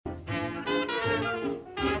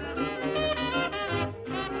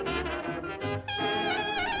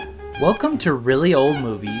Welcome to Really Old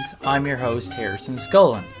Movies. I'm your host, Harrison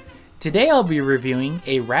Scullin. Today I'll be reviewing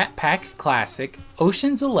a Rat Pack classic,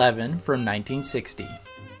 Ocean's 11 from 1960.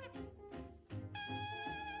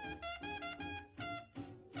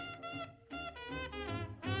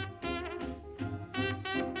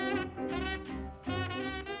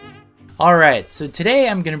 Alright, so today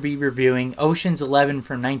I'm going to be reviewing Ocean's 11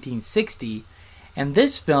 from 1960, and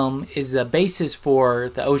this film is the basis for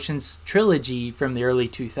the Ocean's trilogy from the early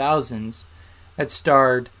 2000s that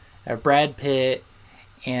starred Brad Pitt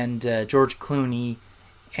and George Clooney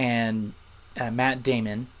and Matt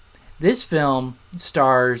Damon. This film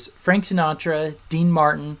stars Frank Sinatra, Dean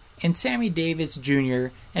Martin, and Sammy Davis Jr.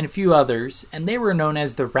 and a few others, and they were known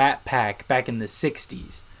as the Rat Pack back in the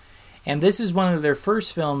 60s. And this is one of their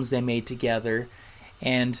first films they made together,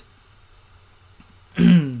 and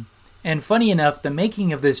and funny enough, the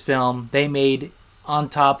making of this film they made on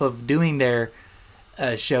top of doing their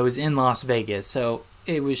shows in Las Vegas. So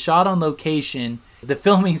it was shot on location. The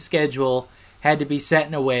filming schedule had to be set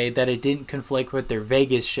in a way that it didn't conflict with their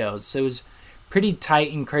Vegas shows. So it was pretty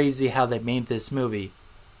tight and crazy how they made this movie.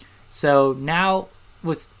 So now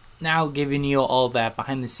giving you all that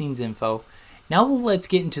behind the scenes info. Now let's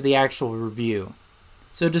get into the actual review.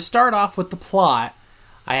 So to start off with the plot,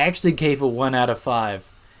 I actually gave a 1 out of 5.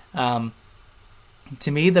 To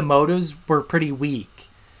me, the motives were pretty weak.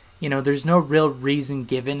 You know, there's no real reason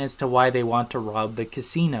given as to why they want to rob the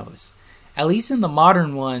casinos. At least in the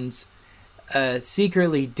modern ones,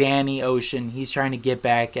 secretly Danny Ocean, he's trying to get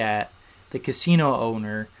back at the casino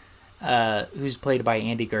owner, who's played by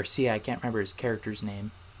Andy Garcia. I can't remember his character's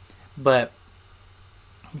name. But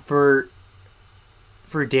for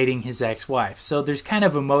dating his ex-wife. So there's kind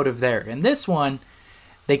of a motive there. In this one,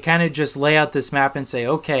 they kind of just lay out this map and say,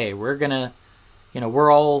 okay, we're going to,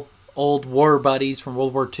 we're all old war buddies from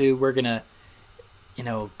World War II. We're going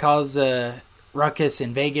to, cause a ruckus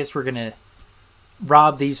in Vegas. We're going to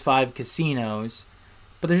rob these 5 casinos.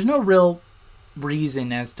 But there's no real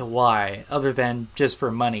reason as to why, other than just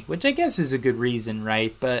for money, which I guess is a good reason,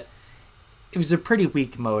 right? But it was a pretty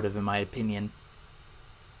weak motive, in my opinion.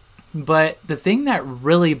 But the thing that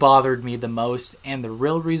really bothered me the most, and the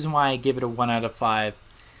real reason why I give it a 1 out of 5,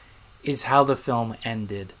 is how the film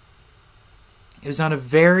ended. It was on a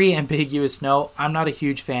very ambiguous note. I'm not a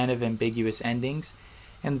huge fan of ambiguous endings,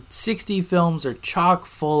 and 60 films are chock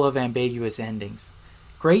full of ambiguous endings.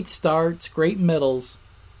 Great starts, great middles,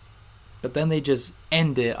 but then they just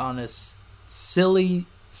end it on a silly,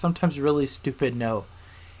 sometimes really stupid note,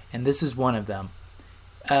 and this is one of them.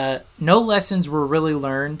 No lessons were really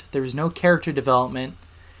learned. There was no character development.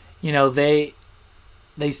 They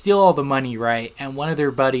steal all the money, right? And one of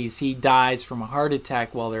their buddies, he dies from a heart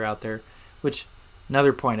attack while they're out there, which,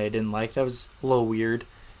 another point I didn't like. That was a little weird.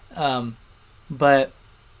 But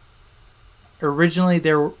originally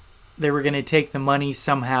they were going to take the money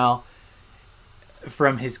somehow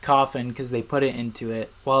from his coffin because they put it into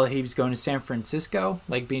it while he was going to San Francisco,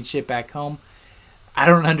 like being shipped back home. I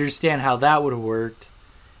don't understand how that would have worked.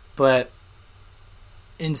 But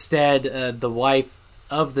instead, the wife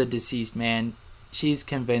of the deceased man, she's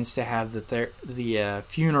convinced to have the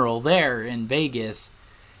funeral there in Vegas.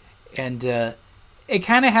 And it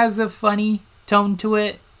kind of has a funny tone to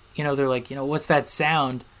it. They're like, what's that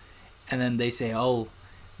sound? And then they say, oh,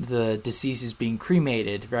 the deceased is being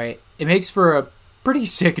cremated, right? It makes for a pretty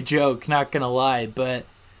sick joke, not going to lie. But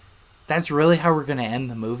that's really how we're going to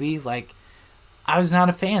end the movie? Like, I was not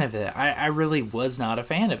a fan of it. I really was not a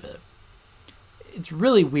fan of it. It's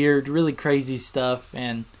really weird, really crazy stuff,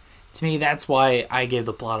 and to me, that's why I gave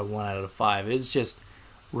the plot a 1 out of 5. It was just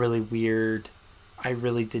really weird. I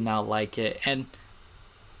really did not like it, and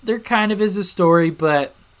there kind of is a story,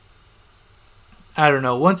 but I don't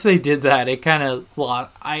know. Once they did that, it kind of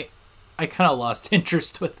I kind of lost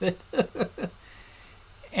interest with it.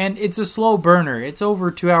 And it's a slow burner. It's over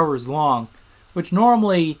 2 hours long, which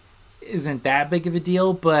normally isn't that big of a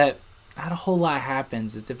deal, but not a whole lot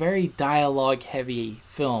happens. It's a very dialogue-heavy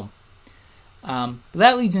film. But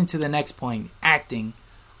that leads into the next point, acting.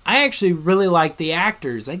 I actually really like the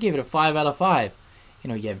actors. I gave it a 5 out of 5.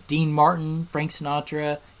 You have Dean Martin, Frank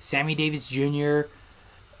Sinatra, Sammy Davis Jr.,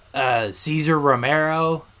 Cesar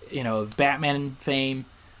Romero, of Batman fame.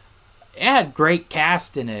 It had great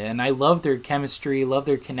cast in it, and I love their chemistry, love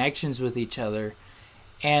their connections with each other.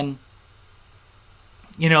 And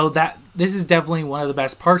that this is definitely one of the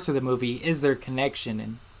best parts of the movie is their connection,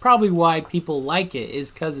 and probably why people like it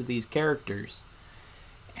is because of these characters.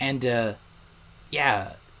 And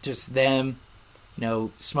just them,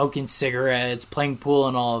 smoking cigarettes, playing pool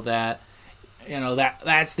and all of that.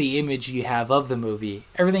 that's the image you have of the movie.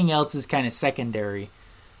 Everything else is kind of secondary,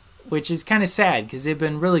 which is kind of sad because they've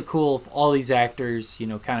been really cool if all these actors,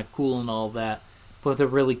 kind of cool and all that, but with a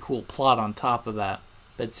really cool plot on top of that.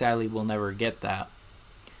 But sadly, we'll never get that.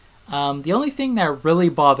 The only thing that really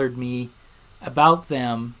bothered me about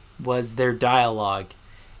them was their dialogue.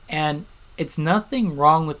 And it's nothing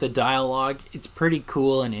wrong with the dialogue. It's pretty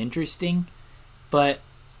cool and interesting. But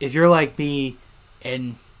if you're like me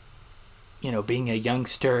and, being a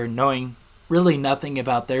youngster, knowing really nothing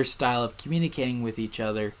about their style of communicating with each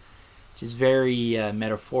other, which is very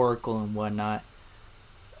metaphorical and whatnot,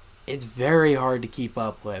 it's very hard to keep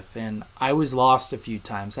up with. And I was lost a few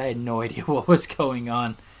times. I had no idea what was going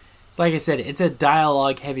on. It's like I said, it's a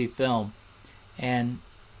dialogue-heavy film. And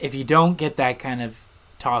if you don't get that kind of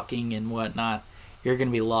talking and whatnot, you're going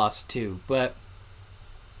to be lost too. But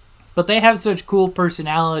they have such cool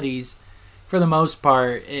personalities, for the most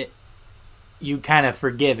part, you kind of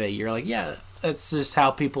forgive it. You're like, yeah, that's just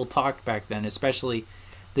how people talked back then, especially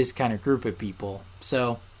this kind of group of people.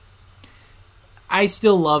 So I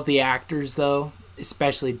still love the actors, though,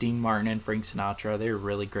 especially Dean Martin and Frank Sinatra. They're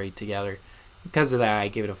really great together. Because of that, I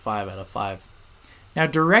gave it a 5 out of 5. Now,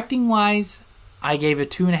 directing-wise, I gave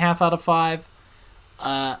it 2.5 out of 5.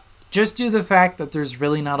 Just due to the fact that there's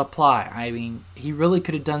really not a plot. I mean, he really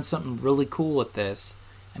could have done something really cool with this.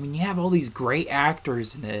 I mean, you have all these great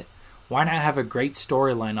actors in it. Why not have a great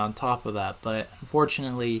storyline on top of that? But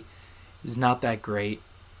unfortunately, it was not that great.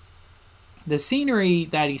 The scenery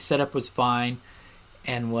that he set up was fine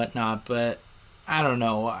and whatnot, but I don't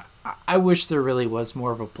know. I wish there really was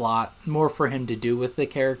more of a plot, more for him to do with the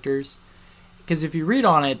characters. Because if you read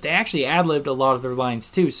on it, they actually ad-libbed a lot of their lines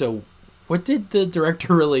too, so what did the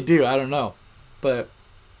director really do? I don't know. But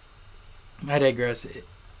I digress.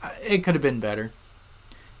 It could have been better.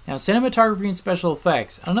 Now, cinematography and special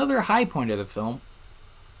effects. Another high point of the film.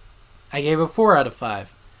 I gave a 4 out of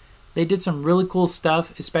 5. They did some really cool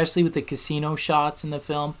stuff, especially with the casino shots in the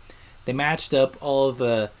film. They matched up all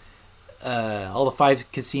the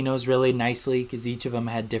 5 casinos really nicely because each of them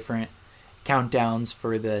had different countdowns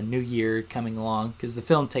for the new year coming along, because the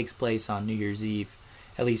film takes place on New Year's Eve,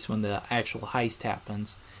 at least when the actual heist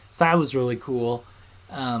happens. So that was really cool.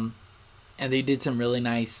 And they did some really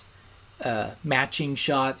nice matching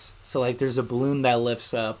shots. So like there's a balloon that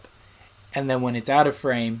lifts up, and then when it's out of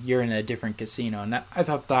frame, you're in a different casino. And I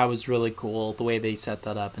thought that was really cool, the way they set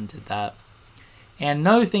that up and did that. And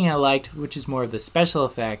another thing I liked, which is more of the special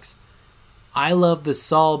effects, I love the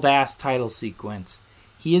Saul Bass title sequence.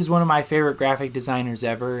 He is one of my favorite graphic designers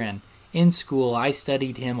ever, and in school I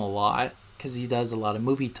studied him a lot because he does a lot of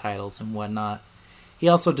movie titles and whatnot. He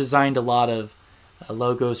also designed a lot of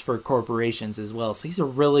logos for corporations as well, so he's a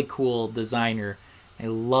really cool designer. I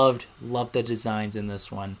loved the designs in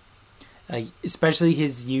this one, especially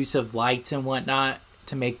his use of lights and whatnot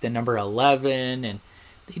to make the number 11, and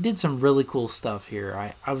they did some really cool stuff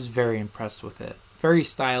here. I was very impressed with it. Very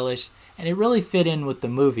stylish, and it really fit in with the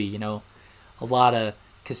movie, a lot of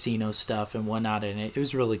casino stuff and whatnot in it. It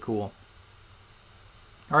was really cool.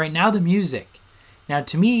 Alright, now the music. Now,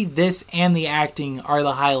 to me, this and the acting are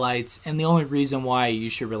the highlights and the only reason why you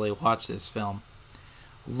should really watch this film.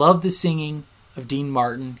 Love the singing of Dean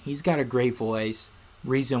Martin. He's got a great voice.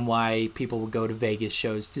 Reason why people would go to Vegas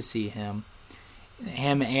shows to see him.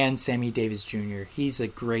 Him and Sammy Davis Jr. He's a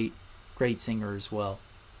great, great singer as well.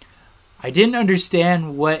 I didn't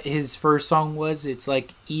understand what his first song was. It's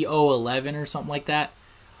like EO11 or something like that.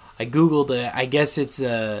 I googled it. I guess it's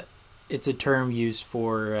a term used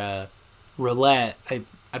for roulette. I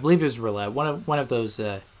believe it was roulette. One of those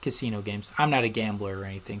casino games. I'm not a gambler or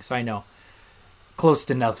anything, so I know close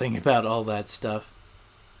to nothing about all that stuff.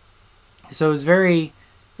 So it was very,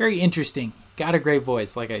 very interesting. Got a great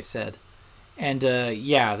voice, like I said. And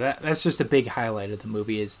that's just a big highlight of the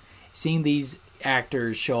movie, is seeing these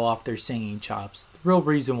actors show off their singing chops. The real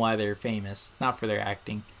reason why they're famous, not for their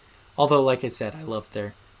acting. Although, like I said, I love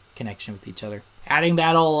their connection with each other. Adding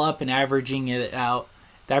that all up and averaging it out,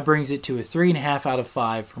 that brings it to a 3.5 out of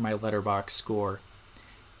 5 for my Letterboxd score.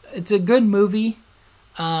 It's a good movie,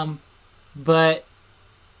 but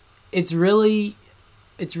it's really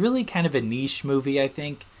kind of a niche movie, I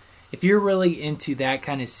think. If you're really into that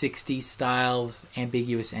kind of 60s style,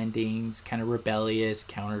 ambiguous endings, kind of rebellious,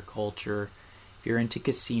 counterculture, if you're into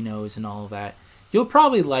casinos and all of that, you'll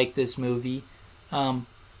probably like this movie.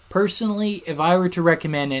 Personally, if I were to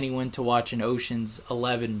recommend anyone to watch an Ocean's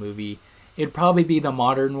 11 movie, it'd probably be the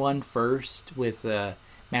modern one first, with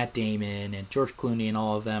Matt Damon and George Clooney and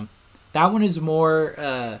all of them. That one is more,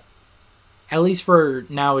 at least for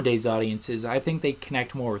nowadays audiences, I think they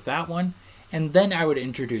connect more with that one. And then I would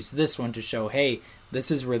introduce this one to show, hey,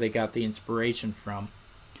 this is where they got the inspiration from.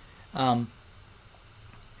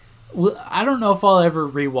 Well, I don't know if I'll ever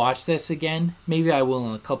rewatch this again. Maybe I will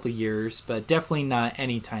in a couple years, but definitely not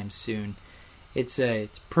anytime soon. It's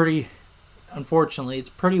pretty, unfortunately, it's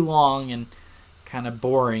pretty long and kind of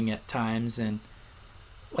boring at times. And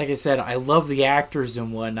like I said, I love the actors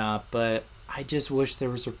and whatnot, but I just wish there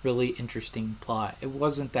was a really interesting plot. It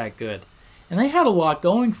wasn't that good. And they had a lot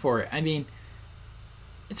going for it. I mean,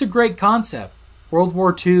 it's a great concept. World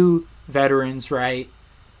War II veterans, right?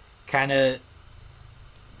 Kind of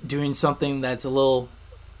doing something that's a little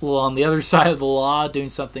on the other side of the law, doing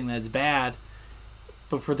something that's bad,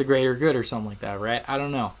 but for the greater good or something like that, right? I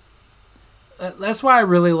don't know. That's why I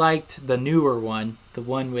really liked the newer one, the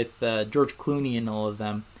one with George Clooney and all of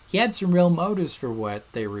them. He had some real motives for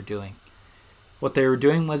what they were doing. What they were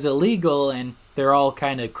doing was illegal, and they're all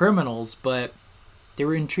kind of criminals, but they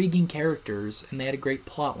were intriguing characters, and they had a great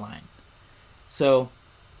plot line. So,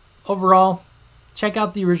 overall, check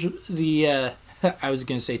out the original. I was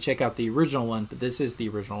going to say check out the original one, but this is the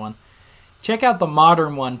original one. Check out the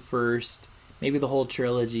modern one first, maybe the whole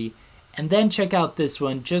trilogy, and then check out this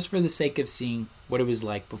one just for the sake of seeing what it was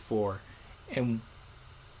like before and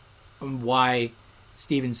why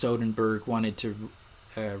Steven Soderbergh wanted to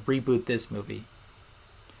reboot this movie.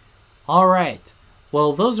 Alright,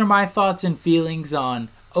 well, those are my thoughts and feelings on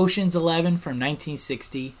Ocean's 11 from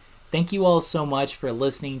 1960. Thank you all so much for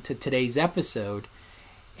listening to today's episode.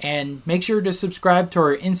 And make sure to subscribe to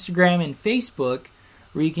our Instagram and Facebook,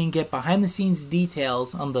 where you can get behind-the-scenes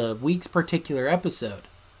details on the week's particular episode.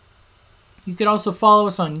 You could also follow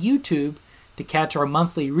us on YouTube to catch our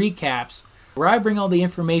monthly recaps, where I bring all the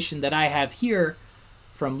information that I have here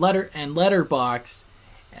from Letterboxd,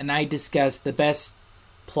 and I discuss the best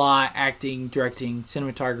plot, acting, directing,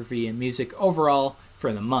 cinematography, and music overall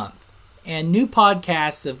for the month. And new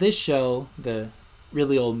podcasts of this show, the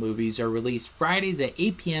Really Old Movies, are released Fridays at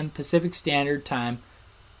 8 p.m. Pacific Standard Time,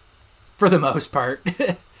 for the most part,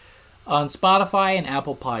 on Spotify and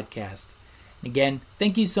Apple Podcast. Again,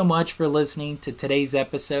 thank you so much for listening to today's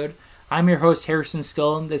episode. I'm your host, Harrison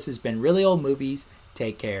Skull, and this has been Really Old Movies.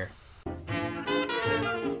 Take care.